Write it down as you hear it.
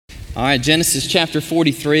All right, Genesis chapter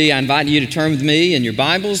 43. I invite you to turn with me in your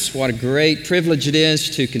Bibles. What a great privilege it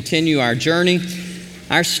is to continue our journey,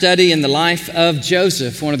 our study in the life of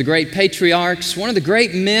Joseph, one of the great patriarchs, one of the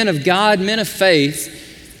great men of God, men of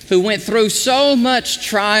faith, who went through so much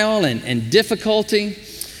trial and difficulty.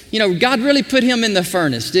 You know, God really put him in the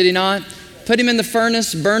furnace, did he not? Put him in the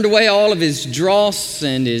furnace, burned away all of his dross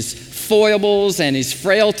and his foibles and his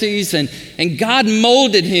frailties, and God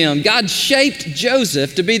molded him. God shaped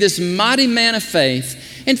Joseph to be this mighty man of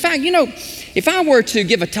faith. In fact, you know, if I were to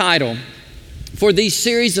give a title for these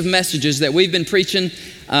series of messages that we've been preaching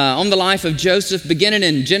on the life of Joseph, beginning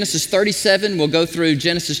in Genesis 37, we'll go through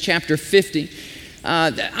Genesis chapter 50.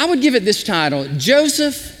 I would give it this title: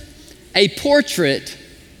 Joseph, a portrait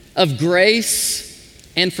of grace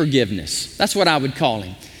and forgiveness. That's what I would call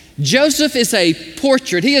him. Joseph is a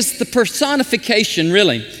portrait. He is the personification,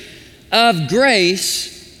 really, of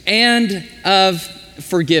grace and of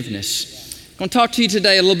forgiveness. I'm going to talk to you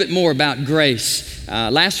today a little bit more about grace.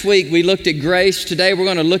 Last week we looked at grace. Today we're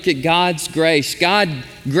going to look at God's grace. God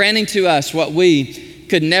granting to us what we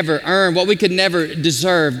could never earn, what we could never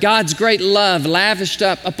deserve. God's great love lavished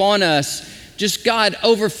up upon us. Just God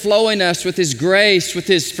overflowing us with His grace, with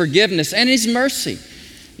His forgiveness and His mercy.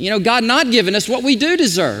 You know, God not giving us what we do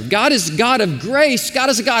deserve. God is God of grace. God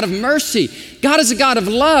is a God of mercy. God is a God of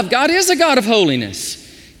love. God is a God of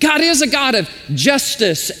holiness. God is a God of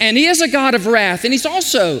justice, and He is a God of wrath. And He's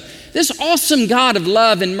also this awesome God of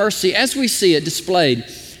love and mercy, as we see it displayed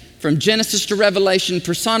from Genesis to Revelation,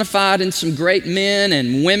 personified in some great men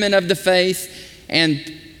and women of the faith, and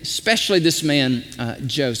especially this man,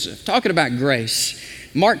 Joseph. Talking about grace,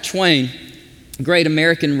 Mark Twain, great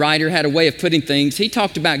American writer, had a way of putting things. He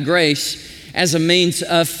talked about grace as a means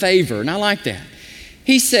of favor, and I like that.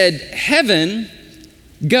 He said, heaven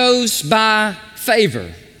goes by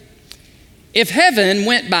favor. If heaven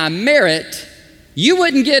went by merit, you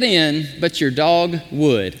wouldn't get in, but your dog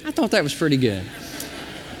would. I thought that was pretty good.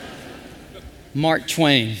 Mark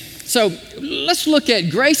Twain. So let's look at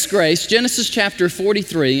grace, Genesis chapter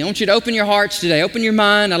 43. I want you to open your hearts today, open your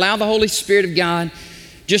mind, allow the Holy Spirit of God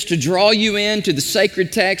just to draw you into the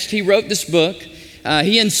sacred text. He wrote this book.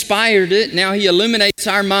 He inspired it. Now He illuminates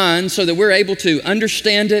our minds so that we're able to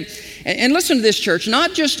understand it. And listen to this, church,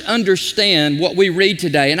 not just understand what we read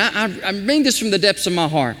today. And I mean this from the depths of my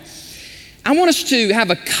heart. I want us to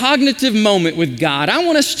have a cognitive moment with God. I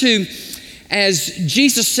want us to, as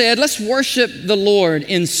Jesus said, let's worship the Lord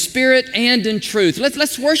in spirit and in truth.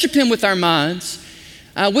 Let's worship Him with our minds.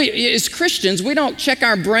 We, as Christians, we don't check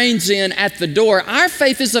our brains in at the door. Our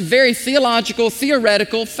faith is a very theological,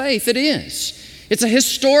 theoretical faith. It is. It's a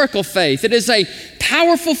historical faith. It is a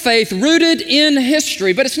powerful faith rooted in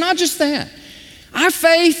history. But it's not just that. Our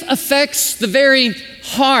faith affects the very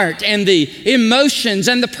heart and the emotions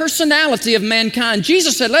and the personality of mankind.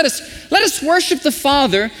 Jesus said, let us worship the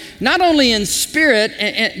Father, not only in spirit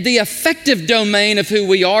and the affective domain of who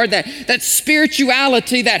we are, that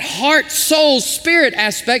spirituality, that heart, soul, spirit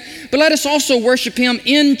aspect, but let us also worship Him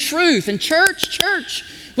in truth. And church,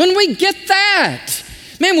 when we get that,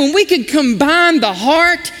 man, when we can combine the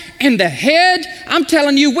heart and the head, I'm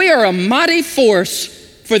telling you, we are a mighty force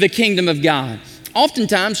for the kingdom of God.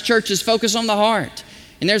 Oftentimes, churches focus on the heart.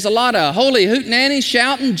 And there's a lot of holy hootenannies,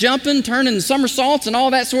 shouting, jumping, turning somersaults and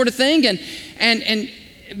all that sort of thing.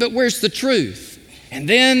 But where's the truth? And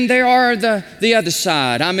then there are the other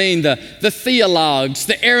side. I mean, the theologues,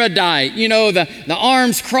 the erudite, you know, the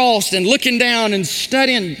arms crossed and looking down and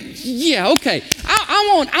studying. Yeah, okay.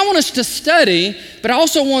 I want us to study, but I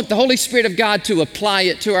also want the Holy Spirit of God to apply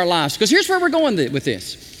it to our lives. Because here's where we're going with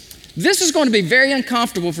this. This is going to be very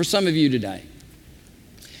uncomfortable for some of you today.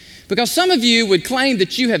 Because some of you would claim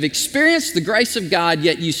that you have experienced the grace of God,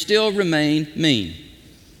 yet you still remain mean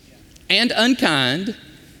and unkind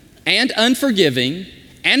and unforgiving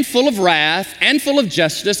and full of wrath and full of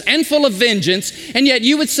justice and full of vengeance. And yet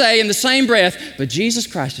you would say in the same breath, but Jesus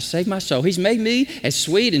Christ has saved my soul. He's made me as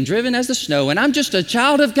sweet and driven as the snow, and I'm just a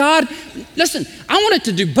child of God. Listen, I want it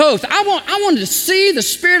to do both. I want to see the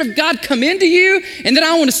Spirit of God come into you, and then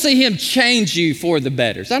I want to see Him change you for the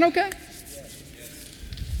better. Is that okay?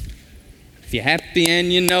 If you're happy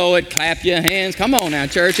and you know it, clap your hands. Come on now,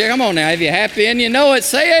 church. Come on now. If you're happy and you know it,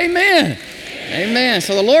 say amen. Amen.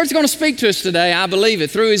 So the Lord's going to speak to us today. I believe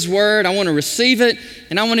it through His Word. I want to receive it,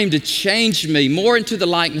 and I want Him to change me more into the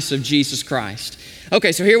likeness of Jesus Christ.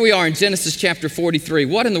 Okay, so here we are in Genesis chapter 43.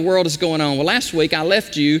 What in the world is going on? Well, last week I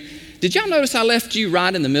left you. Did y'all notice I left you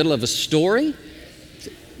right in the middle of a story?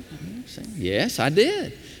 Yes, I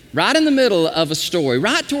did. Right in the middle of a story,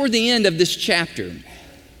 right toward the end of this chapter.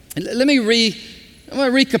 Let me I'm going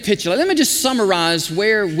to recapitulate. Let me just summarize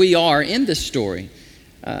where we are in this story.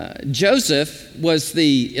 Joseph was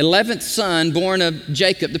the 11th son born of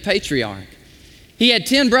Jacob, the patriarch. He had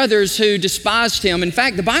 10 brothers who despised him. In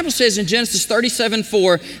fact, the Bible says in Genesis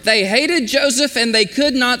 37:4, they hated Joseph and they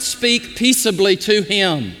could not speak peaceably to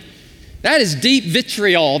him. That is deep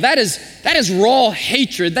vitriol. That is raw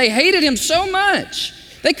hatred. They hated him so much.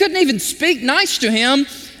 They couldn't even speak nice to him,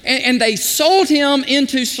 and they sold him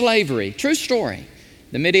into slavery. True story.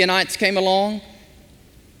 The Midianites came along,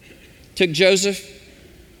 took Joseph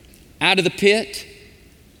out of the pit,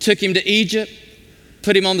 took him to Egypt,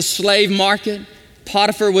 put him on the slave market.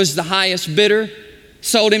 Potiphar was the highest bidder,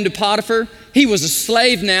 sold him to Potiphar. He was a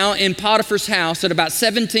slave now in Potiphar's house at about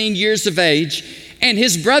 17 years of age. And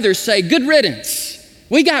his brothers say, good riddance.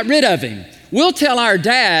 We got rid of him. We'll tell our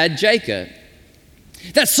dad, Jacob,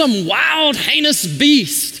 that some wild, heinous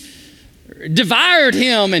beast devoured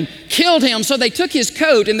him and killed him. So they took his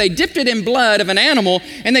coat and they dipped it in blood of an animal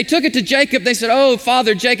and they took it to Jacob. They said, oh,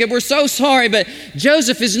 Father Jacob, we're so sorry, but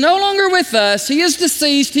Joseph is no longer with us. He is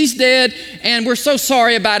deceased. He's dead. And we're so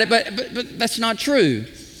sorry about it. But that's not true.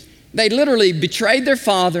 They literally betrayed their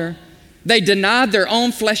father. They denied their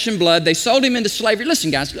own flesh and blood. They sold him into slavery. Listen,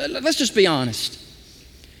 guys, let's just be honest.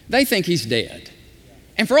 They think he's dead.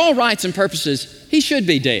 And for all rights and purposes, he should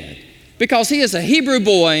be dead because he is a Hebrew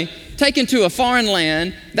boy taken to a foreign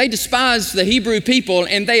land. They despise the Hebrew people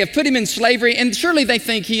and they have put him in slavery, and surely they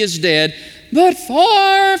think he is dead, but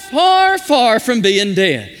far, far, far from being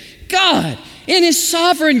dead. God, in his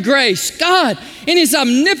sovereign grace, God, in his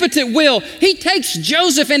omnipotent will, he takes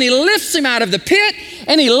Joseph and he lifts him out of the pit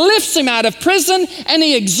and he lifts him out of prison and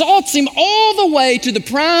he exalts him all the way to the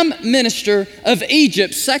prime minister of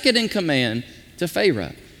Egypt, second in command to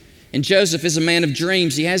Pharaoh. And Joseph is a man of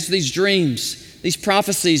dreams. He has these dreams, these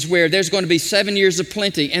prophecies where there's going to be 7 years of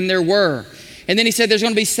plenty, and there were. And then he said there's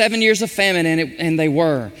going to be 7 years of famine, and they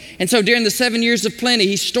were. And so during the 7 years of plenty,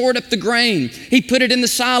 he stored up the grain. He put it in the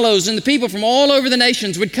silos, and the people from all over the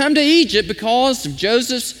nations would come to Egypt because of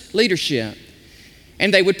Joseph's leadership.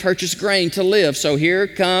 And they would purchase grain to live. So here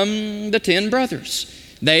come the 10 brothers.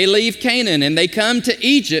 They leave Canaan, and they come to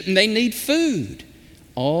Egypt, and they need food.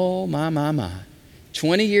 Oh, my.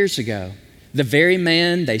 20 years ago, the very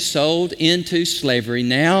man they sold into slavery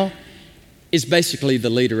now is basically the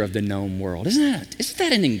leader of the known world. Isn't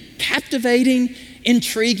that an captivating,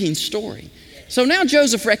 intriguing story? So now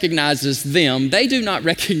Joseph recognizes them. They do not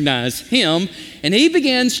recognize him, and he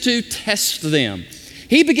begins to test them.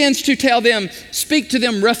 He begins to tell them, speak to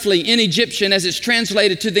them roughly in Egyptian as it's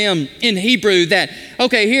translated to them in Hebrew that,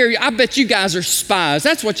 okay, here, I bet you guys are spies.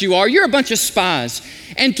 That's what you are. You're a bunch of spies.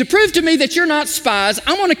 And to prove to me that you're not spies,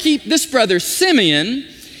 I want to keep this brother Simeon,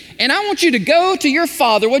 and I want you to go to your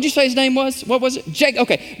father. What did you say his name was? What was it? Jacob.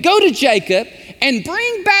 Okay, go to Jacob and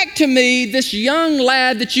bring back to me this young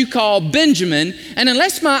lad that you call Benjamin, and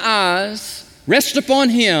unless my eyes rest upon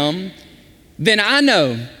him, then I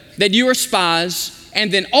know that you are spies. And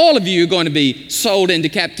then all of you are going to be sold into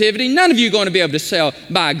captivity. None of you are going to be able to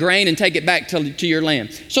buy grain and take it back to your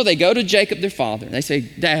land. So they go to Jacob, their father. They say,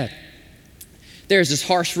 Dad, there's this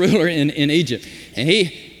harsh ruler in Egypt. And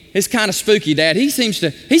he's kind of spooky, Dad. He seems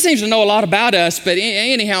to know a lot about us. But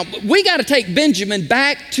anyhow, we got to take Benjamin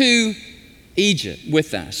back to Egypt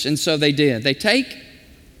with us. And so they did. They take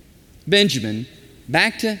Benjamin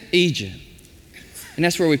back to Egypt. And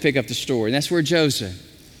that's where we pick up the story. And that's where Joseph,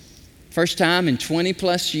 first time in 20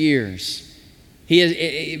 plus years,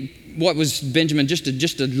 what was Benjamin, just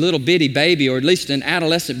a little bitty baby, or at least an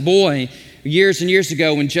adolescent boy years and years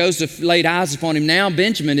ago when Joseph laid eyes upon him. Now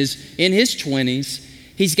Benjamin is in his 20s.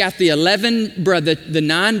 He's got the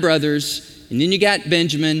 9 brothers, and then you got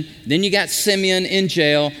Benjamin, then you got Simeon in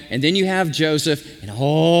jail, and then you have Joseph, and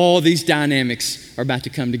all these dynamics are about to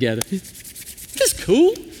come together. This is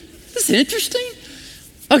cool. This is interesting.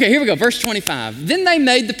 Okay, here we go, verse 25. Then they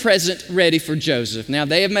made the present ready for Joseph. Now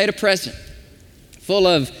they have made a present full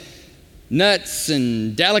of nuts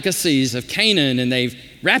and delicacies of Canaan, and they've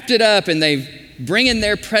wrapped it up, and they've bringing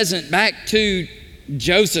their present back to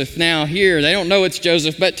Joseph now here. They don't know it's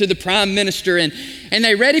Joseph, but to the prime minister, and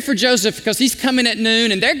they're ready for Joseph because he's coming at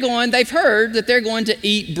noon, and they've heard that they're going to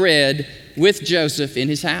eat bread with Joseph in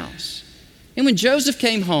his house. And when Joseph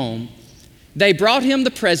came home, they brought him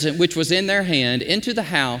the present which was in their hand into the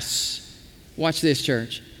house. Watch this,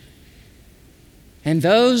 church. And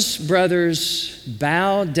those brothers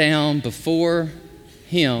bowed down before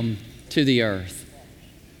him to the earth.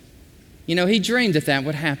 You know, he dreamed that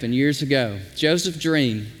would happen years ago. Joseph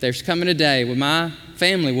dreamed, there's coming a day when my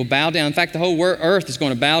family will bow down. In fact, the whole earth is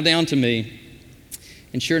going to bow down to me.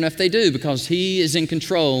 And sure enough, they do, because he is in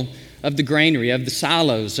control of the granary, of the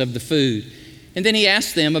silos, of the food. And then he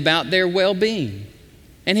asked them about their well-being.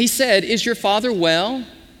 And he said, "Is your father well?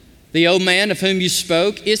 The old man of whom you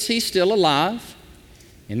spoke, is he still alive?"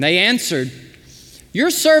 And they answered, "Your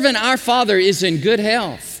servant, our father, is in good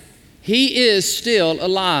health. He is still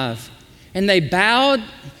alive." And they bowed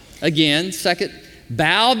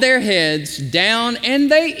their heads down, and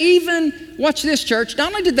they even, watch this, church,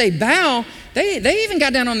 not only did they bow, they even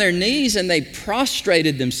got down on their knees and they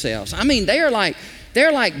prostrated themselves. I mean, they're like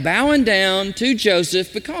bowing down to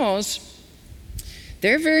Joseph because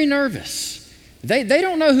they're very nervous. They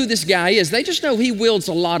don't know who this guy is. They just know he wields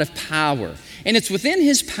a lot of power. And it's within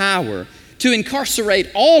his power to incarcerate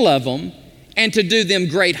all of them and to do them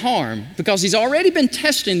great harm because he's already been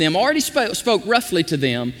testing them, already spoke roughly to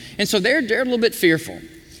them. And so they're a little bit fearful.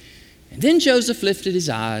 And then Joseph lifted his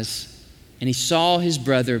eyes and he saw his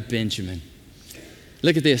brother Benjamin.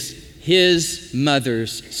 Look at this, his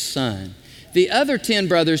mother's son. The other 10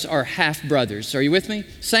 brothers are half brothers. Are you with me?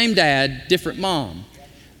 Same dad, different mom.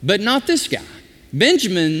 But not this guy.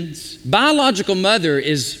 Benjamin's biological mother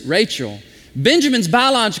is Rachel. Benjamin's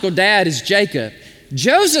biological dad is Jacob.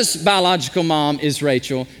 Joseph's biological mom is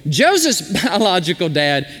Rachel. Joseph's biological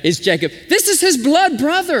dad is Jacob. This is his blood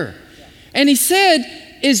brother. And he said,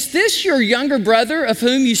 "Is this your younger brother of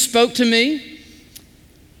whom you spoke to me?"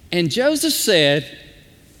 And Joseph said,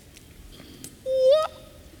 "What?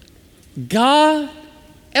 God,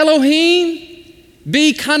 Elohim,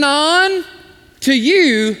 be Canaan to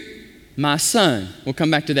you, my son." We'll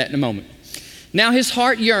come back to that in a moment. Now his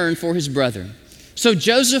heart yearned for his brother. So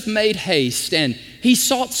Joseph made haste and he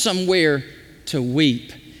sought somewhere to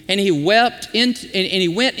weep. And he went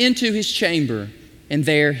into his chamber and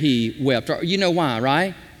there he wept. You know why,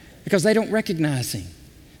 right? Because they don't recognize him.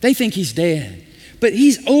 They think he's dead. But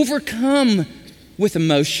he's overcome with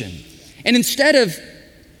emotion. And instead of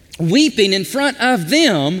weeping in front of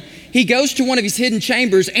them, he goes to one of his hidden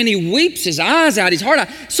chambers and he weeps his eyes out, his heart out,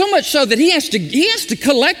 so much so that he has to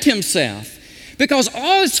collect himself. Because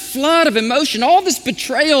all this flood of emotion, all this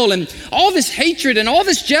betrayal and all this hatred and all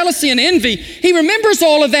this jealousy and envy, he remembers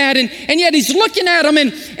all of that and yet he's looking at them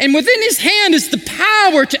and within his hand is the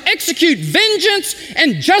power to execute vengeance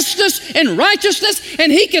and justice and righteousness,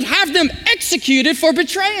 and he could have them executed for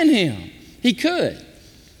betraying him. He could.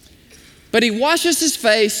 But he washes his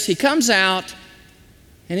face, he comes out,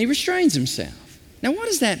 and he restrains himself. Now, what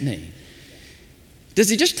does that mean? Does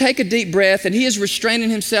he just take a deep breath and he is restraining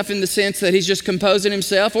himself in the sense that he's just composing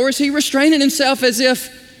himself? Or is he restraining himself as if,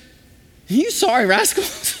 "You sorry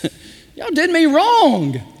rascals, y'all did me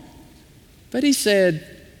wrong"? But he said,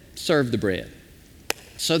 "Serve the bread."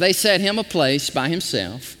 So they set him a place by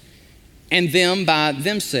himself, and them by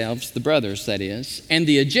themselves, the brothers that is, and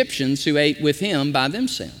the Egyptians who ate with him by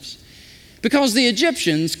themselves. Because the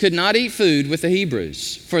Egyptians could not eat food with the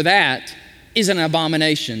Hebrews, for that is an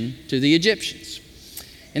abomination to the Egyptians.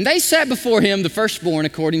 And they sat before him the firstborn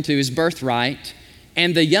according to his birthright,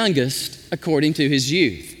 and the youngest according to his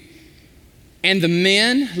youth. And the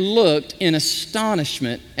men looked in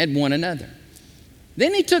astonishment at one another.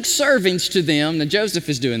 Then he took servings to them. Now Joseph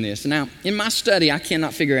is doing this. Now in my study, I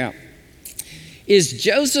cannot figure out, is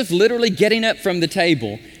Joseph literally getting up from the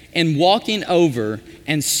table and walking over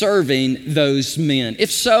and serving those men?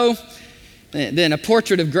 If so, then a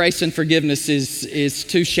portrait of grace and forgiveness is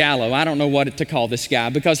too shallow. I don't know what to call this guy,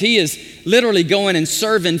 because he is literally going and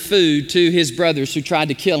serving food to his brothers who tried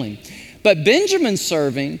to kill him. But Benjamin's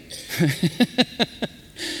serving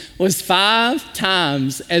was 5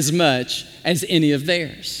 times as much as any of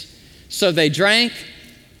theirs. So they drank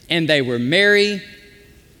and they were merry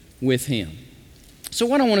with him. So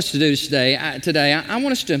what I want us to do today, I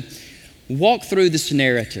want us to walk through this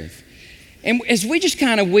narrative. And as we just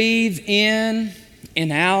kind of weave in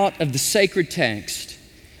and out of the sacred text,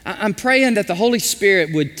 I'm praying that the Holy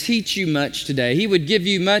Spirit would teach you much today. He would give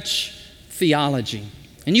you much theology,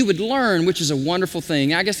 and you would learn, which is a wonderful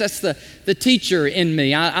thing. I guess that's the teacher in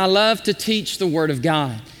me. I love to teach the Word of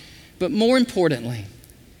God. But more importantly,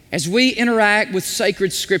 as we interact with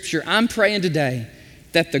sacred Scripture, I'm praying today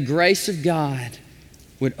that the grace of God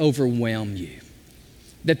would overwhelm you.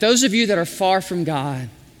 That those of you that are far from God,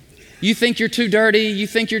 you think you're too dirty, you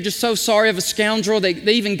think you're just so sorry of a scoundrel that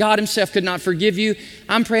even God himself could not forgive you.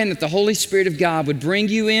 I'm praying that the Holy Spirit of God would bring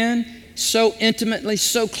you in so intimately,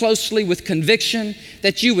 so closely with conviction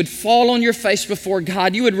that you would fall on your face before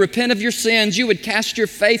God. You would repent of your sins. You would cast your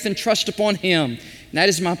faith and trust upon him. And that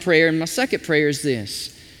is my prayer. And my second prayer is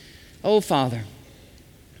this. Oh, Father,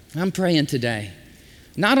 I'm praying today,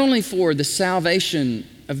 not only for the salvation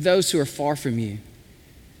of those who are far from you,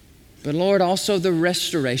 but Lord, also the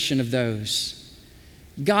restoration of those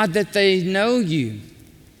God, that they know you.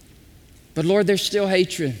 But Lord, there's still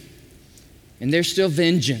hatred, and there's still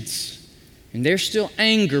vengeance, and there's still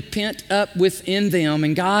anger pent up within them.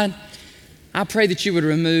 And God, I pray that you would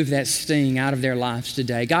remove that sting out of their lives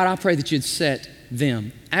today. God, I pray that you'd set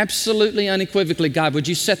them absolutely unequivocally. God, would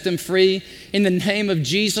you set them free in the name of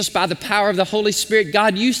Jesus by the power of the Holy Spirit?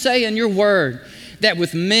 God, you say in your word that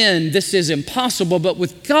with men this is impossible, but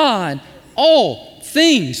with God all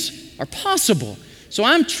things are possible. So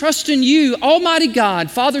I'm trusting you, Almighty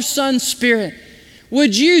God, Father, Son, Spirit.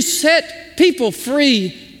 Would you set people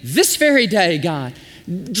free this very day, God?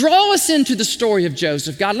 Draw us into the story of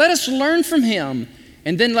Joseph, God. Let us learn from him,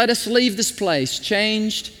 and then let us leave this place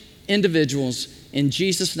changed individuals. In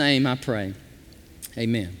Jesus' name I pray.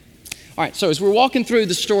 Amen. All right, so as we're walking through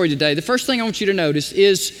the story today, the first thing I want you to notice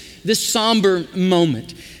is this somber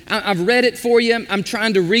moment. I've read it for you. I'm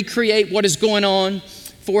trying to recreate what is going on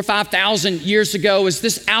 4,000 or 5,000 years ago as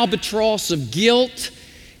this albatross of guilt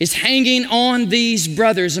is hanging on these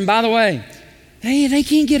brothers. And by the way, they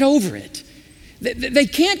can't get over it. They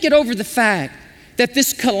can't get over the fact that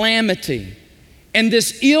this calamity and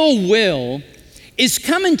this ill will is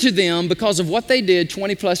coming to them because of what they did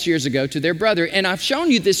 20 plus years ago to their brother. And I've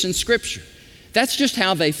shown you this in Scripture. That's just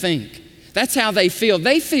how they think. That's how they feel.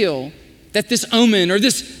 They feel that this omen or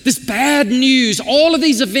this bad news, all of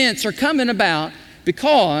these events are coming about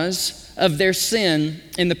because of their sin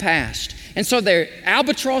in the past. And so their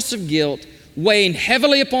albatross of guilt weighing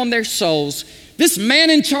heavily upon their souls. This man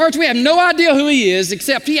in charge, we have no idea who he is,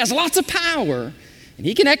 except he has lots of power and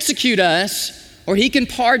he can execute us or he can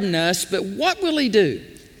pardon us. But what will he do?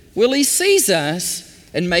 Will he seize us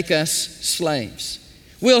and make us slaves?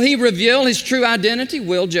 Will he reveal his true identity?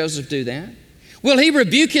 Will Joseph do that? Will he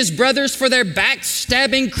rebuke his brothers for their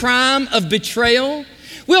backstabbing crime of betrayal?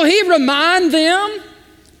 Will he remind them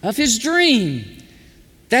of his dream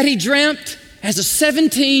that he dreamt as a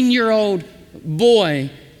 17-year-old boy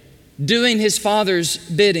doing his father's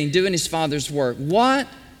bidding, doing his father's work? What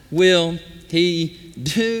will he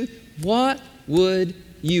do? What would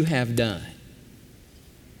you have done?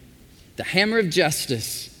 The hammer of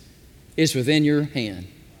justice is within your hand.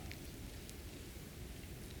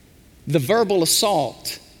 The verbal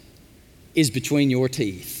assault is between your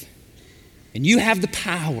teeth. And you have the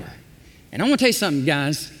power. And I want to tell you something,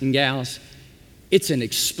 guys and gals. It's an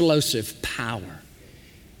explosive power.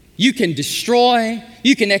 You can destroy.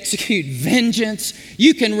 You can execute vengeance.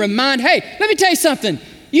 You can remind, hey, let me tell you something.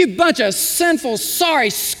 You bunch of sinful, sorry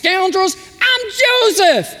scoundrels. I'm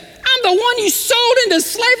Joseph. I'm the one you sold into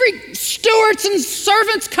slavery. Stewards and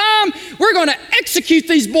servants, come. We're going to execute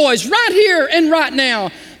these boys right here and right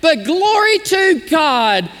now. But glory to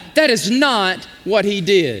God, that is not what he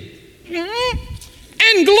did.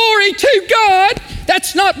 And glory to God,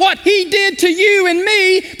 that's not what he did to you and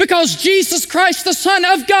me, because Jesus Christ, the Son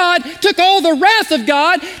of God, took all the wrath of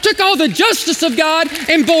God, took all the justice of God,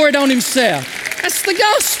 and bore it on himself. That's the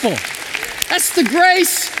gospel. That's the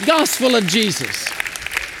grace gospel of Jesus.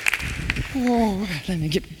 Oh, let me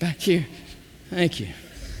get back here. Thank you.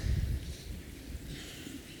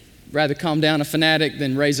 Rather calm down a fanatic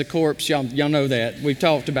than raise a corpse. Y'all know that. We've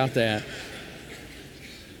talked about that.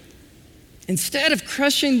 Instead of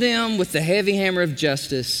crushing them with the heavy hammer of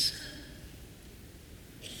justice,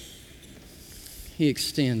 he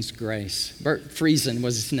extends grace. Bert Friesen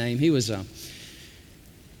was his name. He was an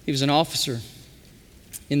officer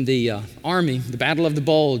in the Army, the Battle of the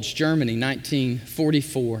Bulge, Germany,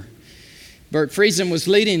 1944. Bert Friesen was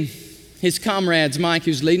leading his comrades, Mike,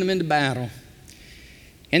 who was leading them into battle.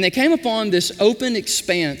 And they came upon this open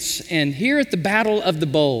expanse, and here at the Battle of the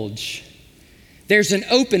Bulge, there's an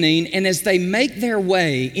opening, and as they make their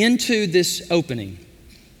way into this opening,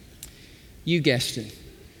 you guessed it,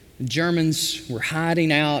 the Germans were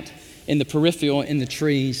hiding out in the peripheral in the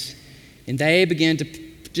trees, and they began to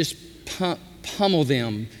just pummel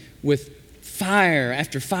them with fire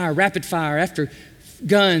after fire, rapid fire after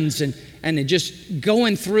guns, and it just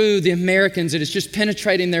going through the Americans, and it's just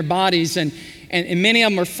penetrating their bodies, and many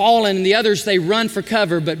of them are falling, and the others, they run for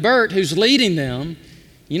cover. But Bert, who's leading them,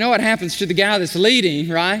 you know what happens to the guy that's leading,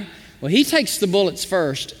 right? Well, he takes the bullets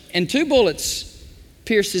first, and 2 bullets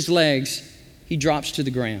pierce his legs. He drops to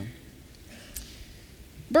the ground.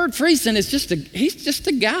 Bert Friesen is he's just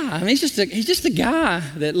a guy. I mean, he's just a guy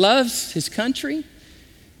that loves his country.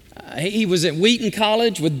 He was at Wheaton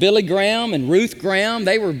College with Billy Graham and Ruth Graham.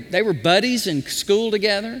 They were buddies in school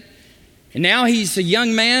together. And now he's a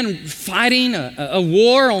young man fighting a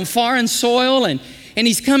war on foreign soil, and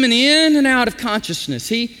he's coming in and out of consciousness.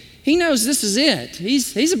 He knows this is it.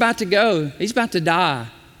 He's about to go. He's about to die.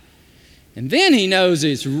 And then he knows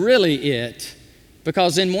it's really it.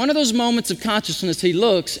 Because in one of those moments of consciousness, he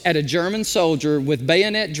looks at a German soldier with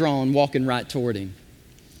bayonet drawn walking right toward him.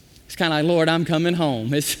 It's kind of like, Lord, I'm coming home.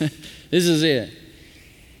 This is it.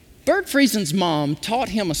 Bert Friesen's mom taught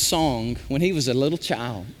him a song when he was a little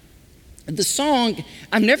child. The song,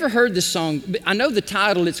 I've never heard this song, but I know the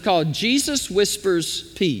title. It's called Jesus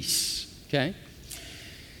Whispers Peace, okay?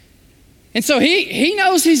 And so he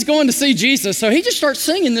knows he's going to see Jesus, so he just starts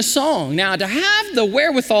singing this song. Now, to have the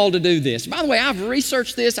wherewithal to do this, by the way, I've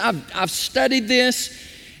researched this, I've studied this,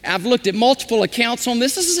 I've looked at multiple accounts on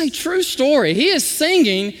this. This is a true story. He is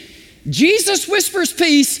singing, Jesus whispers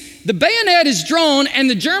peace, the bayonet is drawn, and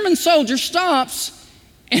the German soldier stops,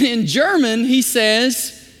 and in German he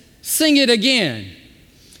says, sing it again.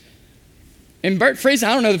 And Bert Friesen,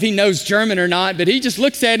 I don't know if he knows German or not, but he just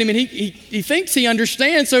looks at him and he thinks he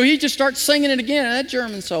understands, so he just starts singing it again. And that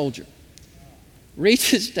German soldier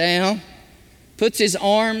reaches down, puts his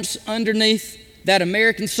arms underneath that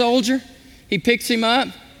American soldier. He picks him up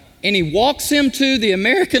and he walks him to the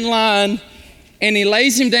American line and he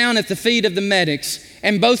lays him down at the feet of the medics.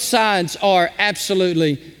 And both sides are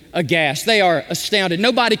absolutely aghast. They are astounded.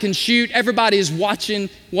 Nobody can shoot. Everybody is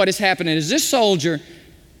watching what is happening as this soldier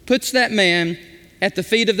puts that man at the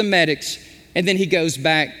feet of the medics, and then he goes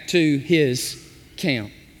back to his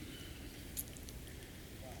camp.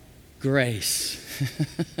 Grace,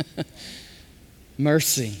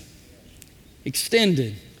 mercy,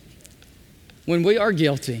 extended when we are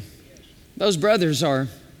guilty. Those brothers are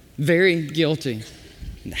very guilty.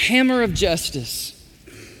 The hammer of justice,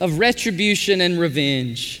 of retribution and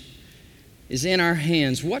revenge is in our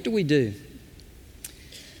hands. What do we do?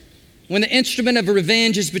 When the instrument of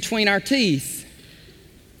revenge is between our teeth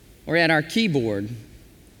or at our keyboard,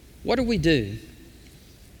 what do we do?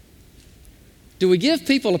 Do we give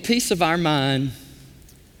people a piece of our mind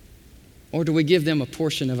or do we give them a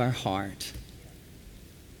portion of our heart?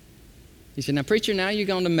 He said, now preacher, now you're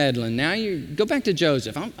going to meddling. Now you go back to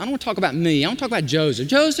Joseph. I don't want to talk about me. I want to talk about Joseph.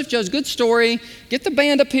 Joseph, good story. Get the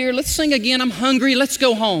band up here. Let's sing again. I'm hungry. Let's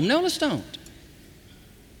go home. No, let's don't.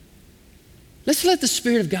 Let's let the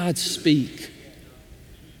Spirit of God speak.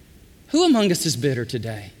 Who among us is bitter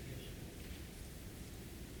today?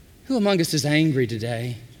 Who among us is angry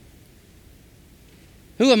today?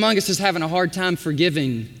 Who among us is having a hard time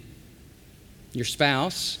forgiving your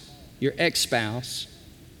spouse, your ex-spouse,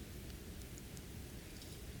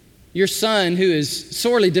 your son who has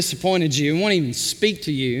sorely disappointed you and won't even speak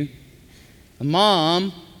to you, a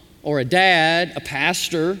mom or a dad, a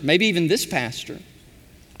pastor, maybe even this pastor?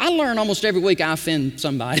 I learn almost every week I offend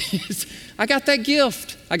somebody. I got that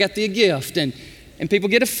gift. I got the gift. And people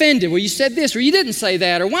get offended. Well, you said this, or you didn't say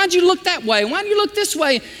that, or why'd you look that way? Why'd you look this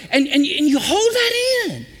way? And you hold that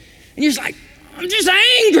in. And you're just like, I'm just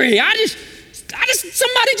angry.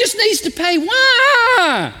 Somebody just needs to pay.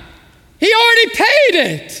 Why? He already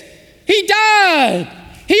paid it. He died.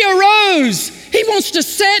 He arose. He wants to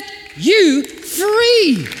set you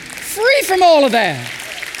free from all of that.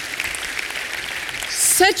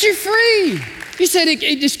 Set you free. He said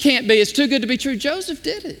it just can't be. It's too good to be true. Joseph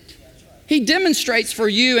did it. He demonstrates for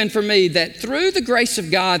you and for me that through the grace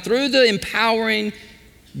of God, through the empowering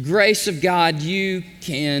grace of God, you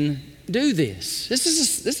can do this. This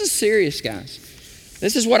is serious, guys.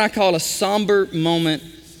 This is what I call a somber moment,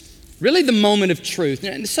 really the moment of truth.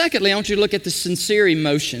 And secondly, I want you to look at the sincere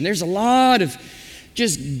emotion. There's a lot of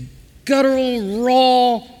just guttural,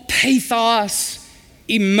 raw pathos,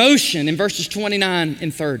 emotion in verses 29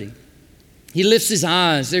 and 30. He lifts his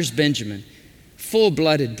eyes. There's Benjamin,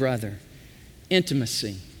 full-blooded brother.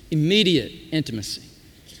 Intimacy, immediate intimacy.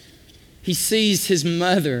 He sees his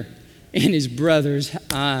mother in his brother's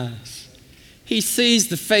eyes. He sees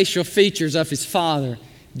the facial features of his father,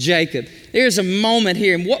 Jacob. There's a moment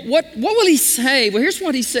here. And what will he say? Well, here's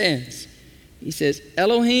what he says. He says,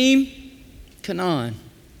 Elohim Canaan.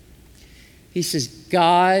 He says,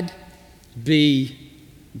 God be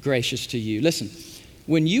gracious to you. Listen,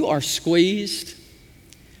 when you are squeezed,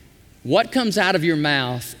 what comes out of your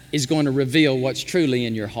mouth is going to reveal what's truly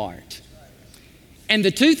in your heart. And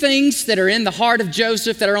the two things that are in the heart of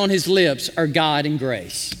Joseph that are on his lips are God and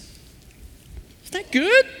grace. Isn't that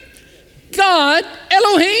good? God,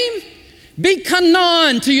 Elohim, be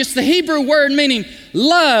Canaan to use the Hebrew word meaning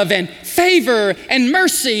love and favor and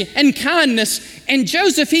mercy and kindness. And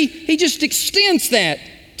Joseph, he just extends that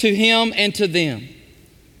to him and to them.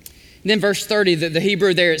 And then verse 30, the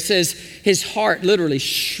Hebrew there, it says his heart literally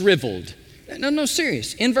shriveled. No,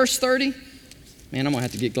 serious. In verse 30, man, I'm going to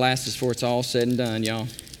have to get glasses before it's all said and done, y'all.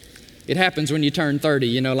 It happens when you turn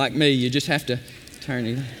 30, like me. You just have to turn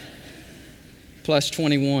it. Plus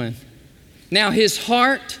 21. Now his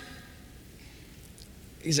heart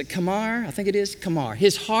is it Kamar? I think it is Kamar.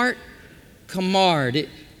 His heart Kamared.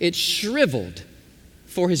 It shriveled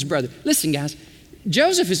for his brother. Listen, guys,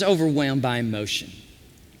 Joseph is overwhelmed by emotion.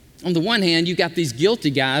 On the one hand, you got these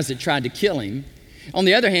guilty guys that tried to kill him. On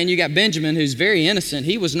the other hand, you got Benjamin, who's very innocent.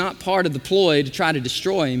 He was not part of the ploy to try to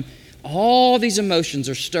destroy him. All these emotions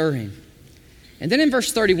are stirring. And then in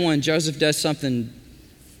verse 31, Joseph does something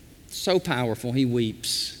so powerful. He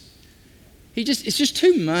weeps. It's just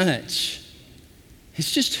too much.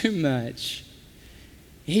 It's just too much.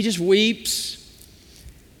 He just weeps.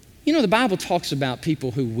 You know, the Bible talks about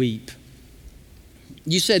people who weep.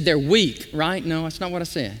 You said they're weak, right? No, that's not what I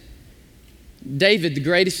said. David, the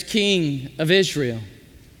greatest king of Israel.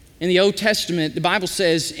 In the Old Testament, the Bible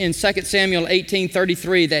says in 2 Samuel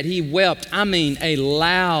 18:33 that he wept, I mean a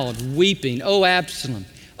loud weeping. Oh, Absalom,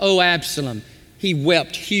 oh, Absalom. He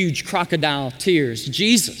wept huge crocodile tears.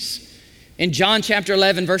 Jesus, in John chapter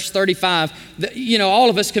 11, verse 35, all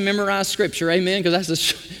of us can memorize scripture, amen? Because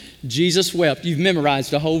that's Jesus wept. You've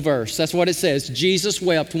memorized the whole verse. That's what it says. Jesus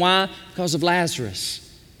wept. Why? Because of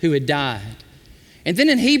Lazarus, who had died. And then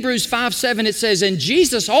in Hebrews 5:7 it says, and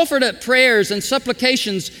Jesus offered up prayers and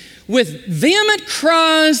supplications with vehement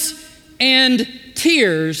cries and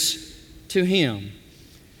tears to him.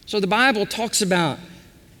 So the Bible talks about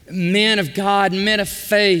men of God, men of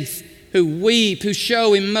faith who weep, who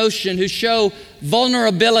show emotion, who show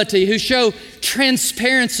vulnerability, who show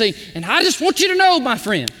transparency. And I just want you to know, my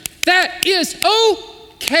friend, that is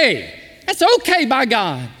okay. That's okay by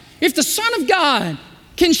God. If the Son of God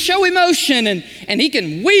can show emotion and he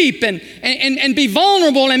can weep and be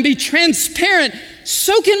vulnerable and be transparent,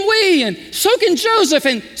 so can we, and so can Joseph,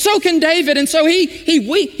 and so can David. And so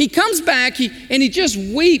he comes back and he just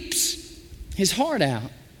weeps his heart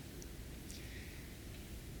out.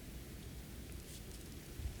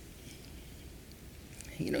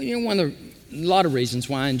 A lot of reasons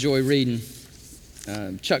why I enjoy reading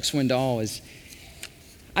Chuck Swindoll is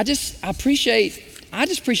I just appreciate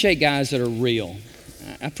guys that are real.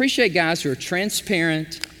 I appreciate guys who are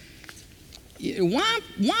transparent. Why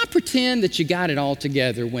pretend that you got it all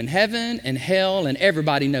together when heaven and hell and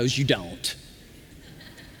everybody knows you don't?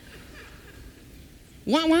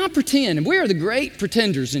 Why pretend? We are the great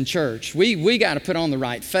pretenders in church. We got to put on the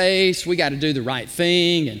right face. We got to do the right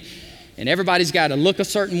thing, and everybody's got to look a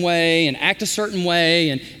certain way and act a certain way.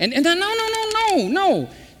 And no.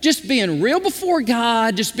 Just being real before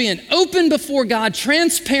God, just being open before God,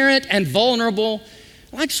 transparent and vulnerable.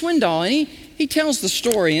 Like Swindoll, and he tells the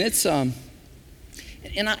story, and it's I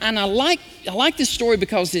like this story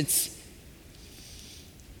because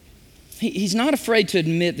he's not afraid to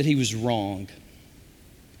admit that he was wrong.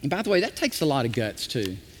 And by the way, that takes a lot of guts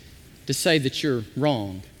too, to say that you're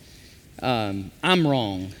wrong. I'm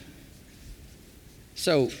wrong.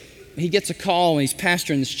 So he gets a call, and he's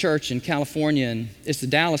pastoring this church in California, and it's the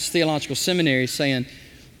Dallas Theological Seminary saying,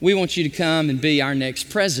 we want you to come and be our next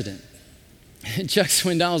president. And Chuck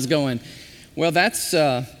Swindoll's going, well, that's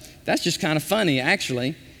just kind of funny,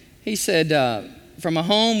 actually. He said, from a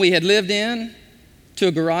home we had lived in to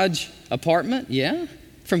a garage apartment, yeah.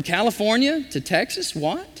 From California to Texas,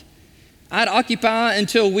 what? I'd occupy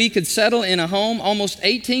until we could settle in a home. Almost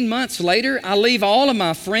 18 months later, I leave all of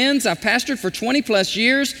my friends. I've pastored for 20 plus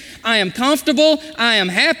years. I am comfortable. I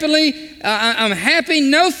am I'm happy.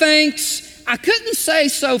 No thanks. I couldn't say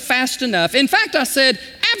so fast enough. In fact, I said,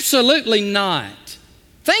 absolutely not.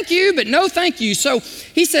 Thank you, but no thank you. So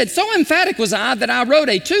he said, so emphatic was I that I wrote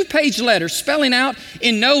a 2-page letter spelling out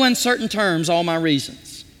in no uncertain terms all my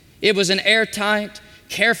reasons. It was an airtight,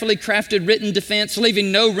 carefully crafted written defense,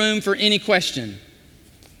 leaving no room for any question.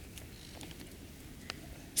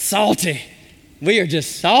 Salty. We are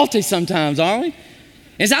just salty sometimes, aren't we?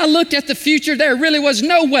 As I looked at the future, there really was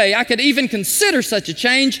no way I could even consider such a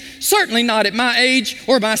change, certainly not at my age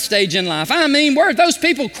or my stage in life. I mean, were those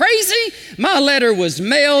people crazy? My letter was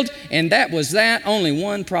mailed, and that was that. Only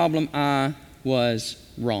one problem, I was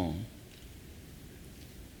wrong.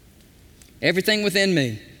 Everything within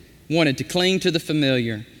me wanted to cling to the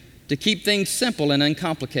familiar, to keep things simple and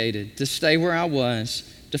uncomplicated, to stay where I was,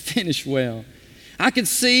 to finish well. I could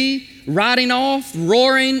see riding off,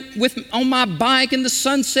 roaring on my bike in the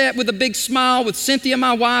sunset with a big smile with Cynthia,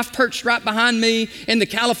 my wife, perched right behind me in the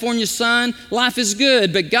California sun. Life is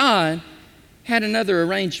good, but God had another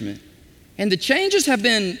arrangement. And the changes have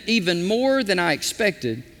been even more than I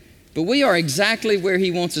expected, but we are exactly where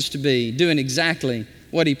He wants us to be, doing exactly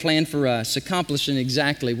what He planned for us, accomplishing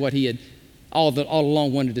exactly what He had all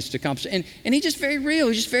along wanted us to accomplish. And He's just very real.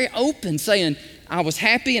 He's just very open, saying, I was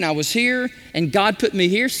happy and I was here, and God put me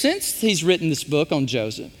here. Since He's written this book on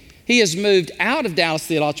Joseph, He has moved out of Dallas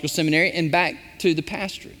Theological Seminary and back to the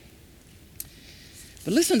pastorate.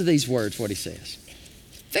 But listen to these words, what he says.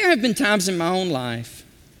 There have been times in my own life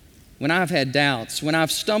when I've had doubts, when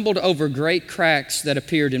I've stumbled over great cracks that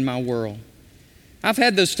appeared in my world. I've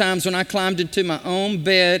had those times when I climbed into my own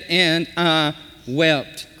bed and I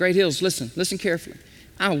wept. Great Hills, listen carefully.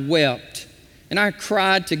 I wept and I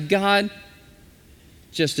cried to God,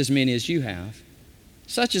 just as many as you have.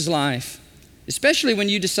 Such is life, especially when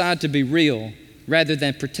you decide to be real rather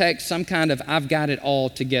than protect some kind of I've got it all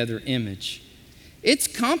together image. It's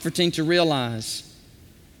comforting to realize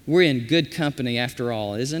we're in good company after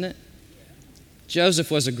all, isn't it?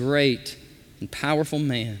 Joseph was a great and powerful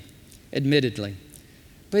man, admittedly,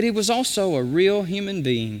 but he was also a real human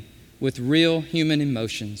being with real human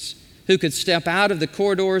emotions who could step out of the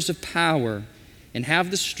corridors of power and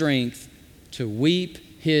have the strength to weep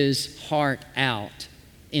his heart out.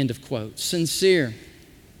 End of quote. Sincere,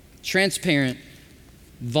 transparent,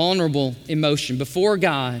 vulnerable emotion before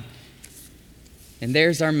God. And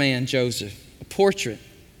there's our man, Joseph, a portrait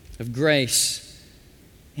of grace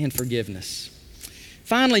and forgiveness.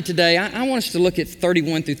 Finally today, I want us to look at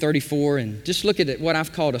 31 through 34 and just look at what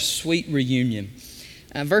I've called a sweet reunion.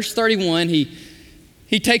 Verse 31,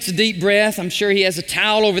 he takes a deep breath. I'm sure he has a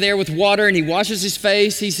towel over there with water and he washes his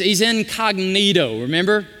face. He's incognito,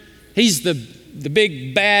 remember? He's the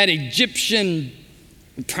big bad Egyptian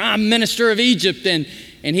prime minister of Egypt and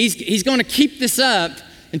he's going to keep this up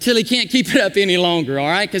until he can't keep it up any longer, all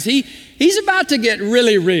right? Because he's about to get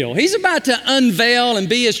really real. He's about to unveil and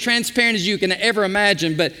be as transparent as you can ever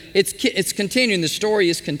imagine, but it's continuing. The story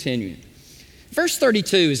is continuing. Verse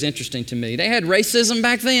 32 is interesting to me. They had racism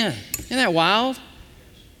back then. Isn't that wild?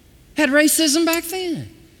 Had racism back then.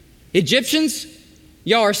 Egyptians,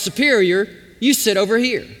 y'all are superior. You sit over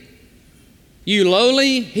here. You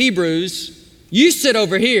lowly Hebrews, you sit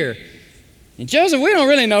over here. And Joseph, we don't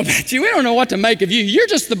really know about you. We don't know what to make of you. You're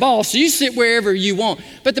just the boss, so you sit wherever you want.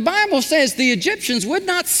 But the Bible says the Egyptians would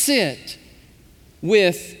not sit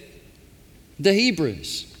with the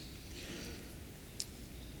Hebrews.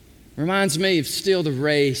 Reminds me of still the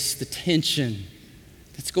race, the tension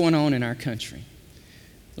that's going on in our country.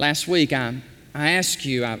 Last week, I asked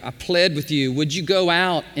you, I pled with you, would you go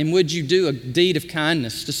out and would you do a deed of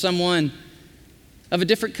kindness to someone of a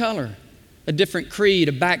different color, a different creed,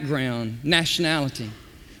 a background, nationality?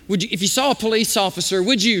 Would you, if you saw a police officer,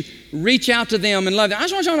 would you reach out to them and love them? I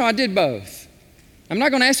just want you to know I did both. I'm not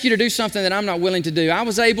going to ask you to do something that I'm not willing to do. I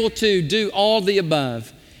was able to do all the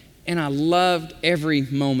above, and I loved every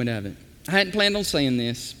moment of it. I hadn't planned on saying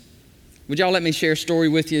this. Would y'all let me share a story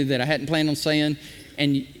with you that I hadn't planned on saying,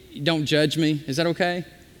 and you don't judge me? Is that okay?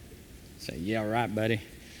 Say, yeah, right, buddy.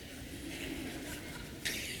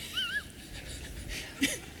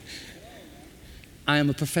 I am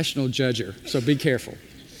a professional judger, so be careful.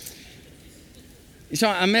 So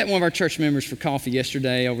I met one of our church members for coffee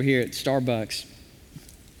yesterday over here at Starbucks.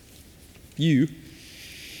 You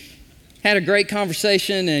had a great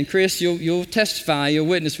conversation, and Chris, you'll testify, you'll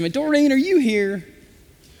witness for me. Doreen, are you here?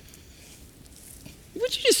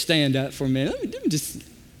 Would you just stand up for a minute? Let me just,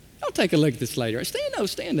 I'll take a look at this later.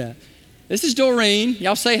 Stand up. This is Doreen.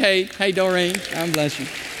 Y'all say hey. Hey, Doreen. God bless you.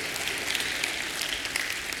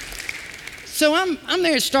 So I'm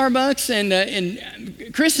there at Starbucks,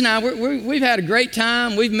 and Chris and I, we've had a great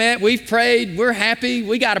time. We've met, we've prayed, we're happy.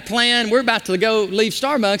 We got a plan. We're about to go leave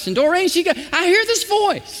Starbucks, and Doreen, I hear this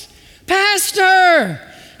voice, Pastor.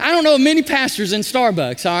 I don't know many pastors in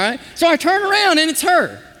Starbucks, all right? So I turn around, and it's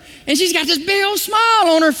her. And she's got this big old smile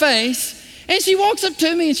on her face, and she walks up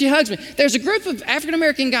to me, and she hugs me. There's a group of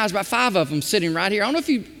African-American guys, about 5 of them, sitting right here. I don't know if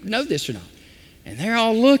you know this or not. And they're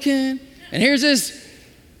all looking, and here's this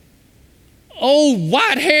old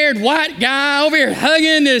white-haired white guy over here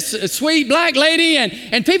hugging this sweet black lady,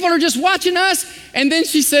 and people are just watching us. And then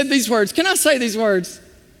she said these words. Can I say these words?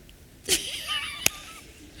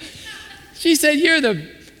 She said, you're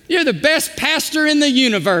the best pastor in the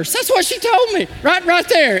universe. That's what she told me, right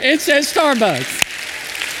there. It says Starbucks.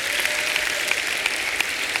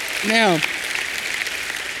 Now,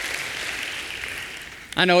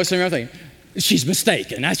 I know what some of you are thinking. She's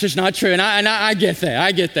mistaken. That's just not true. And I get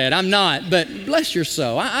that. I'm not. But bless your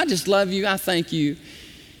soul. I just love you. I thank you.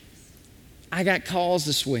 I got calls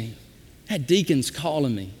this week. I had deacons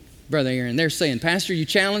calling me, Brother Aaron. They're saying, Pastor, you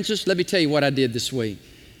challenged us. Let me tell you what I did this week.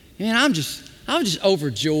 And I was just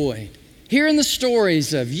overjoyed hearing the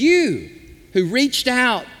stories of you who reached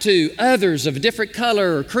out to others of a different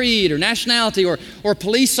color or creed or nationality or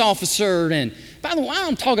police officer. And by the way,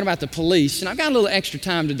 I'm talking about the police, and I've got a little extra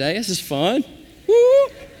time today. This is fun. Woo,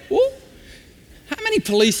 woo. How many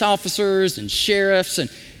police officers and sheriffs, and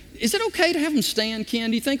Is it okay to have them stand,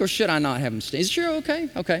 Ken, do you think, or should I not have them stand? Is it sure okay?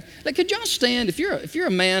 Okay. Like, could y'all stand? If you're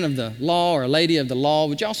a man of the law or a lady of the law,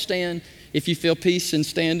 would y'all stand if you feel peace in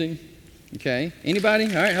standing? Okay. Anybody?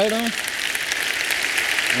 All right, hold on. 1,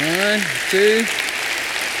 2,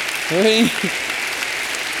 3.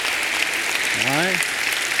 All right.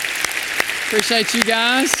 Appreciate you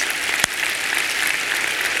guys.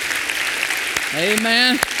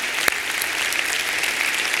 Amen.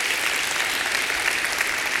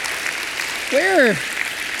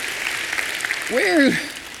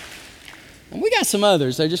 And we got some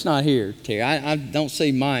others. They're just not here, Terry. I don't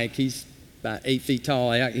see Mike. He's about 8 feet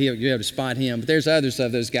tall. You'll be able to spot him. But there's others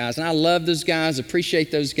of those guys. And I love those guys,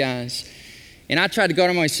 appreciate those guys. And I tried to go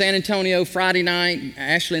to my San Antonio Friday night.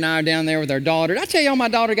 Ashley and I are down there with our daughter. Did I tell y'all my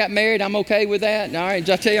daughter got married? I'm okay with that? All right,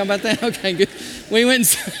 did I tell y'all about that? Okay, good. We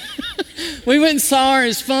went and saw her. It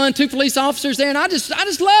was fun. 2 police officers there. And I just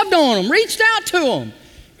loved on them, reached out to them.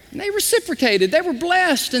 And they reciprocated. They were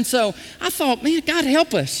blessed. And so I thought, man, God,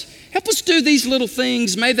 help us. Help us do these little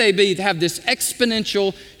things. May they have this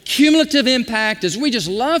exponential, cumulative impact as we just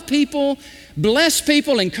love people, bless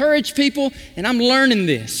people, encourage people. And I'm learning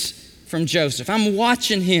this from Joseph. I'm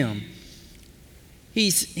watching him.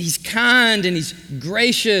 He's kind and he's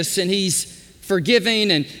gracious and he's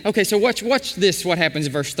forgiving. And okay, so watch this, what happens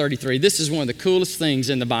in verse 33. This is one of the coolest things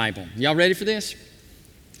in the Bible. Y'all ready for this?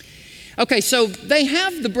 Okay, so they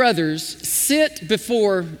have the brothers sit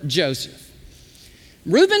before Joseph.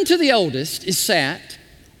 Reuben, to the oldest, is sat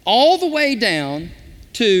all the way down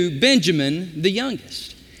to Benjamin, the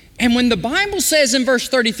youngest. And when the Bible says in verse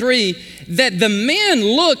 33 that the men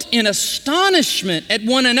looked in astonishment at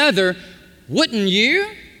one another, wouldn't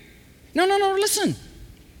you? No, listen.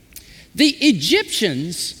 The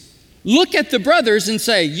Egyptians look at the brothers and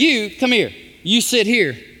say, you, come here. You sit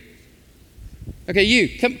here. Okay,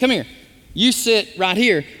 you, come here. You sit right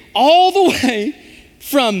here. All the way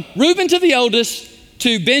from Reuben to the oldest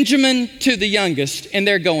to Benjamin to the youngest. And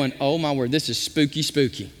they're going, oh my word, this is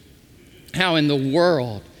spooky. How in the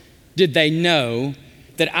world did they know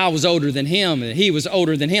that I was older than him and that he was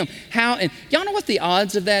older than him? How? And y'all know what the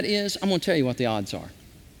odds of that is? I'm going to tell you what the odds are.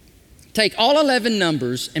 Take all 11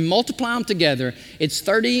 numbers and multiply them together. It's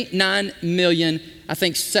 39 million, I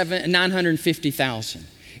think 950,000.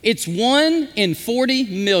 It's 1 in 40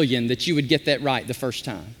 million that you would get that right the first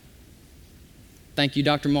time. Thank you,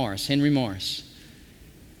 Dr. Morris, Henry Morris,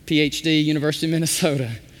 PhD, University of Minnesota,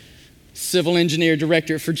 civil engineer,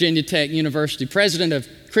 director at Virginia Tech University, president of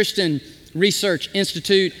Christian Research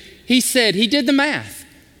Institute. He said he did the math.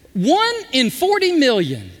 1 in 40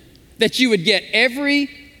 million that you would get every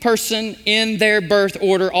person in their birth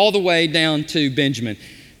order all the way down to Benjamin.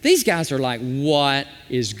 These guys are like, what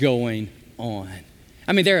is going on?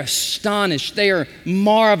 I mean, they're astonished. They are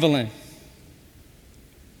marveling.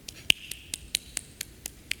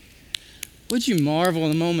 Would you marvel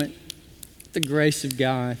in a moment at the grace of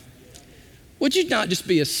God? Would you not just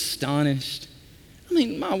be astonished? I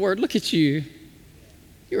mean, my word, look at you.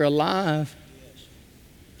 You're alive.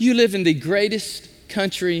 You live in the greatest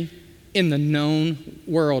country in the known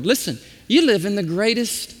world. Listen, you live in the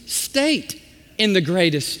greatest state in the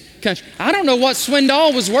greatest country. I don't know what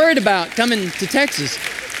Swindoll was worried about coming to Texas.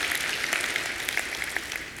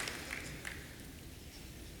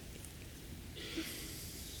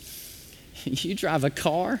 You drive a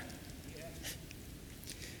car.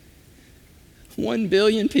 1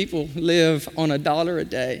 billion people live on $1 a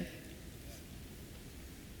day.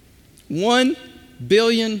 1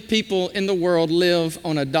 billion people in the world live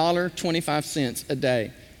on $1.25 a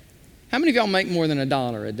day. How many of y'all make more than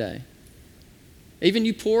 $1 a day? Even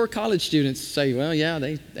you poor college students say, well, yeah,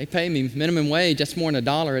 they pay me minimum wage. That's more than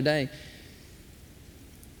 $1 a day.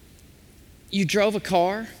 You drove a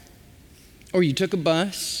car or you took a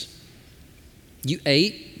bus. You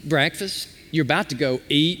ate breakfast. You're about to go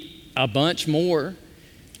eat a bunch more.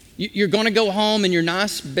 You're going to go home in your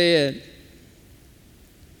nice bed.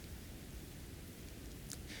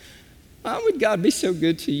 Why would God be so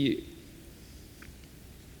good to you?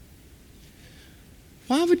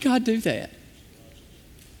 Why would God do that?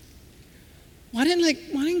 Why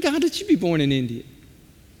didn't God let you be born in India?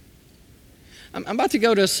 I'm about to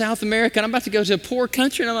go to South America, and I'm about to go to a poor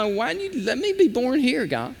country, and I'm like, why didn't you let me be born here,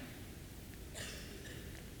 God?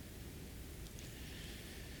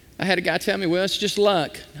 I had a guy tell me, well, it's just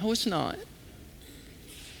luck. No, it's not.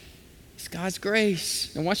 It's God's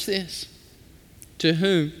grace. And watch this. To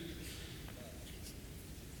whom?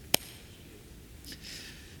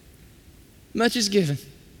 Much is given.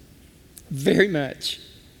 Very much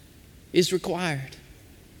is required.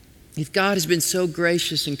 If God has been so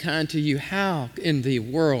gracious and kind to you, how in the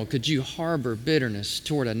world could you harbor bitterness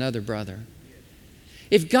toward another brother?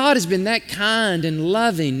 If God has been that kind and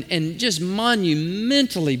loving and just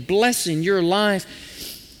monumentally blessing your life,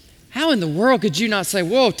 how in the world could you not say,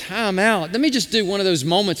 whoa, time out. Let me just do one of those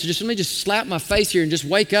moments. Let me just slap my face here and just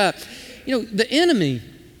wake up. You know, the enemy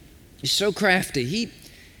is so crafty.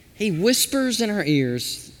 He whispers in our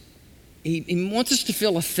ears. He wants us to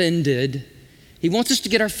feel offended. He wants us to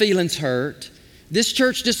get our feelings hurt. This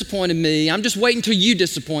church disappointed me. I'm just waiting till you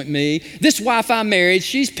disappoint me. This wife I married,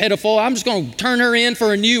 she's pitiful. I'm just going to turn her in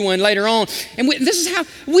for a new one later on. And this is how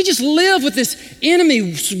we just live with this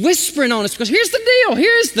enemy whispering on us. Because here's the deal.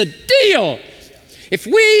 Here's the deal. If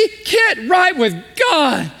we get right with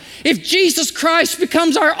God, if Jesus Christ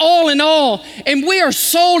becomes our all in all, and we are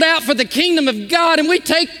sold out for the kingdom of God, and we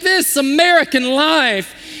take this American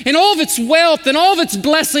life and all of its wealth and all of its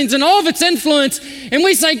blessings and all of its influence, and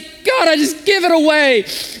we say, God, I just give it away,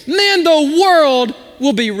 man, the world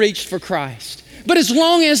will be reached for Christ. But as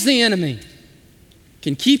long as the enemy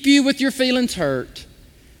can keep you with your feelings hurt,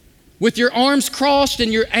 with your arms crossed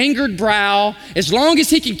and your angered brow, as long as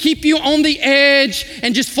he can keep you on the edge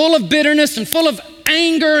and just full of bitterness and full of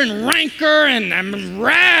anger and rancor and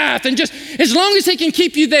wrath, and just as long as he can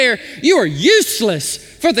keep you there, you are useless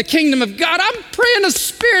for the kingdom of God. I'm praying the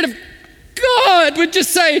Spirit of God would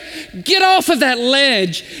just say, get off of that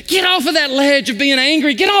ledge. Get off of that ledge of being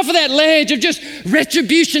angry. Get off of that ledge of just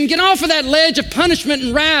retribution. Get off of that ledge of punishment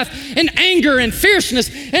and wrath and anger and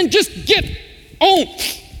fierceness, and just get on.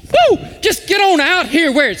 Woo! Just get on out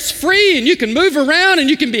here where it's free and you can move around and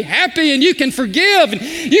you can be happy and you can forgive and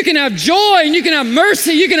you can have joy and you can have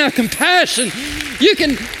mercy. You can have compassion. You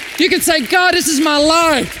can say, God, this is my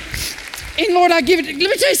life. And Lord, I give it. Let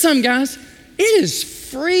me tell you something, guys. It is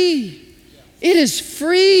free. It is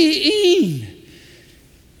freeing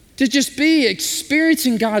to just be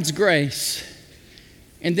experiencing God's grace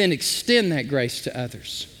and then extend that grace to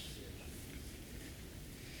others.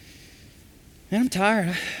 Man, I'm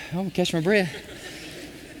tired. I'm going to catch my breath.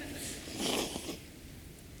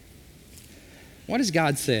 What has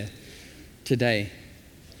God said today?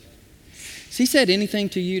 Has He said anything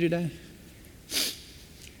to you today?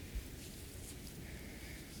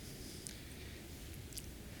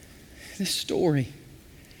 This story,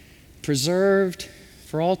 preserved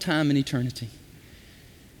for all time and eternity,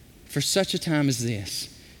 for such a time as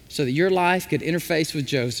this, so that your life could interface with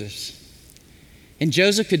Joseph's. And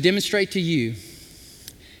Joseph could demonstrate to you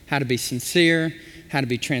how to be sincere, how to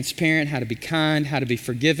be transparent, how to be kind, how to be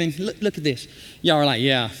forgiving. Look at this. Y'all are like,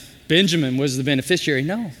 yeah, Benjamin was the beneficiary.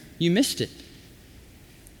 No, you missed it.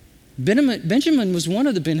 Benjamin was one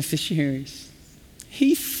of the beneficiaries.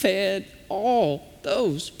 He fed all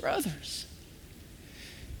those brothers.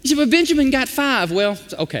 You said, well, Benjamin got 5. Well,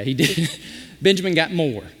 okay, he did. Benjamin got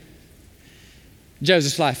more.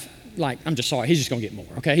 Joseph's life, I'm just sorry, he's just going to get more,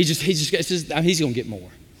 okay? He's going to get more.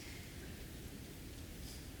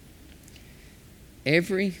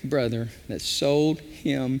 Every brother that sold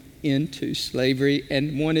him into slavery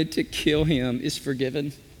and wanted to kill him is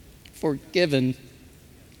forgiven. Forgiven.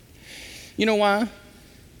 You know why?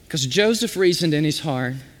 Because Joseph reasoned in his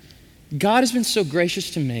heart, God has been so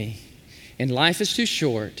gracious to me, and life is too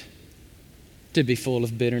short to be full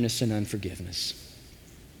of bitterness and unforgiveness.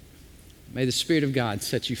 May the Spirit of God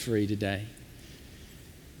set you free today.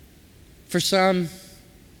 For some,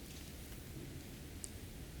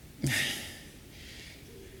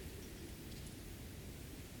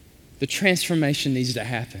 the transformation needs to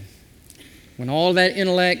happen. When all that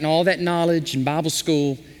intellect and all that knowledge and Bible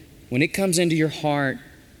school, when it comes into your heart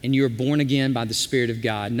and you are born again by the Spirit of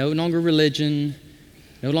God, no longer religion,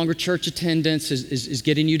 no longer church attendance is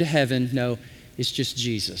getting you to heaven. No, it's just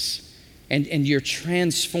Jesus. And you're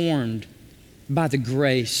transformed by the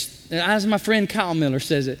grace. As my friend Kyle Miller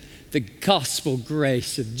says it, the gospel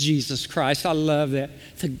grace of Jesus Christ. I love that.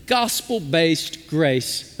 The gospel-based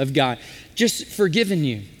grace of God. Just forgiving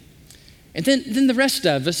you. And then the rest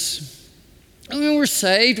of us, I mean, we're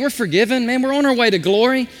saved, we're forgiven, man, we're on our way to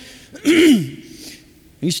glory.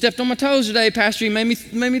 You stepped on my toes today, Pastor. You made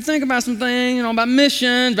me think about something, about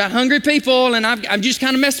missions, about hungry people, and I've just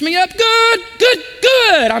kind of messed me up.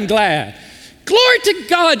 Good. I'm glad. Glory to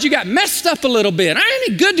God, you got messed up a little bit. Ain't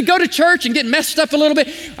it good to go to church and get messed up a little bit?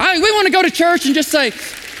 We want to go to church and just say,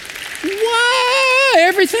 why?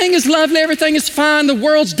 Everything is lovely, everything is fine. The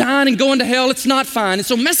world's dying and going to hell. It's not fine. And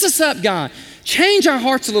so mess us up, God. Change our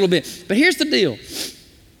hearts a little bit. But here's the deal.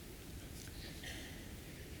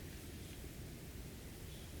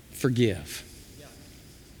 Forgive.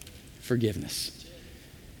 Forgiveness.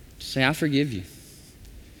 Say, I forgive you.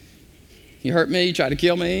 You hurt me, you tried to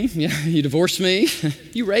kill me, you divorced me,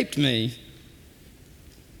 you raped me.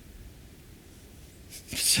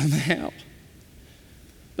 Somehow,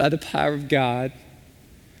 by the power of God,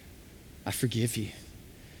 I forgive you.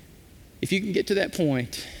 If you can get to that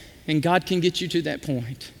point, and God can get you to that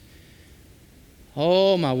point,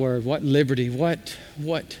 oh my word, what liberty, what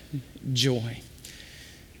joy.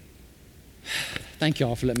 Thank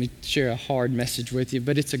y'all for letting me share a hard message with you,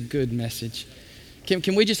 but it's a good message.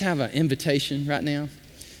 Can we just have an invitation right now?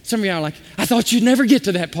 Some of y'all are like, I thought you'd never get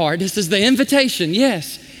to that part. This is the invitation,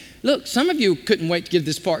 yes. Look, some of you couldn't wait to get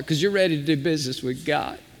this part because you're ready to do business with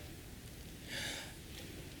God.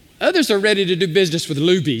 Others are ready to do business with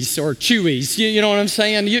Lubies or Chewies. You know what I'm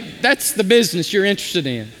saying? That's the business you're interested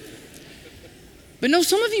in. But no,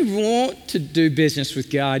 some of you want to do business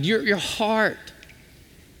with God. Your heart.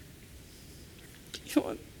 You know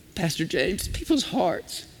what, Pastor James, people's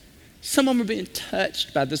hearts, some of them are being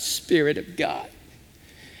touched by the Spirit of God.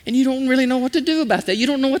 And you don't really know what to do about that. You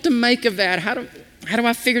don't know what to make of that. How do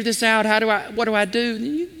I figure this out? What do I do?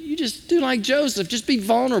 You just do like Joseph. Just be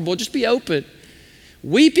vulnerable. Just be open.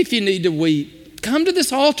 Weep if you need to weep. Come to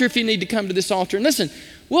this altar if you need to come to this altar. And listen,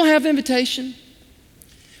 we'll have invitation.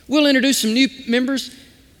 We'll introduce some new members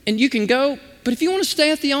and you can go. But if you want to stay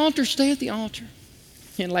at the altar, stay at the altar.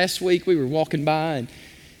 And last week we were walking by and,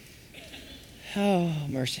 oh,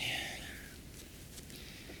 mercy.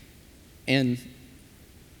 And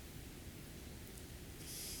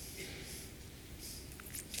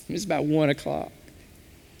it was about 1 o'clock.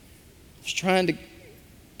 I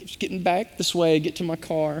was getting back this way, get to my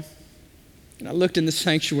car. And I looked in the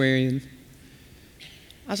sanctuary and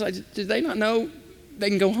I was like, did they not know they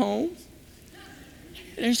can go home?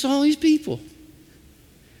 And I saw all these people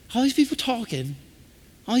talking,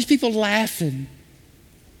 all these people laughing.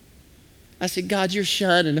 I said, God, you're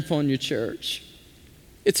shining upon your church.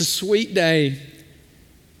 It's a sweet day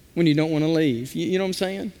when you don't want to leave. You know what I'm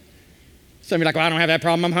saying? Some of you are like, well, I don't have that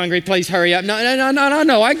problem. I'm hungry. Please hurry up. No.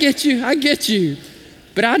 I get you.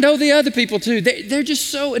 But I know the other people too. They're just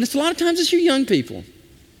so, and it's a lot of times it's your young people.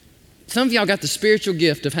 Some of y'all got the spiritual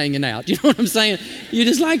gift of hanging out. You know what I'm saying? You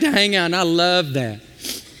just like to hang out, and I love that.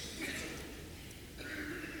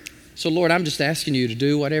 So, Lord, I'm just asking you to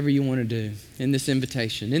do whatever you want to do in this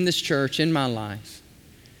invitation, in this church, in my life.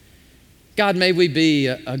 God, may we be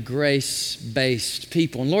a grace-based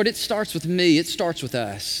people. And Lord, it starts with me. It starts with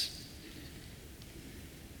us.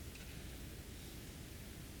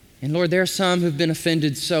 And Lord, there are some who've been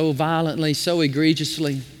offended so violently, so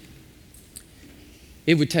egregiously.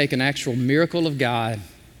 It would take an actual miracle of God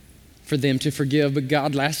for them to forgive. But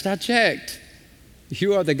God, last I checked,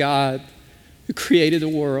 you are the God who created the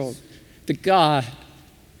world, the God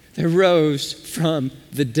that rose from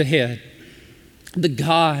the dead, the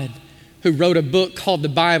God who wrote a book called the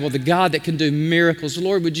Bible, the God that can do miracles.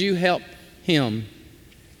 Lord, would you help him?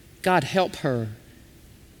 God, help her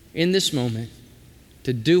in this moment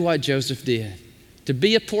to do what Joseph did, to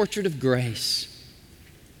be a portrait of grace,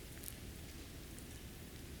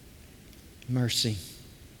 mercy,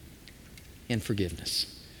 and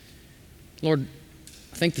forgiveness. Lord,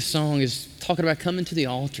 I think the song is talking about coming to the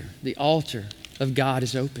altar. The altar of God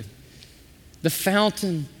is open. The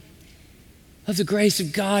fountain of the grace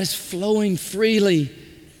of God is flowing freely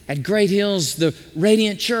at Great Hills, the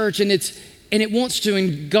Radiant Church, and it wants to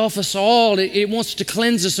engulf us all. It wants to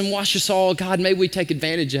cleanse us and wash us all. God, may we take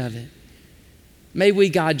advantage of it. May we,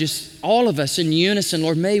 God, just all of us in unison,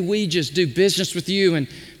 Lord, may we just do business with you. And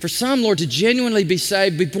for some, Lord, to genuinely be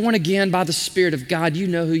saved, be born again by the Spirit of God, you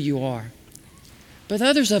know who you are. But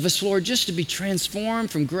others of us, Lord, just to be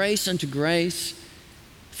transformed from grace unto grace,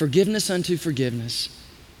 forgiveness unto forgiveness.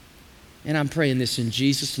 And I'm praying this in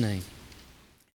Jesus' name.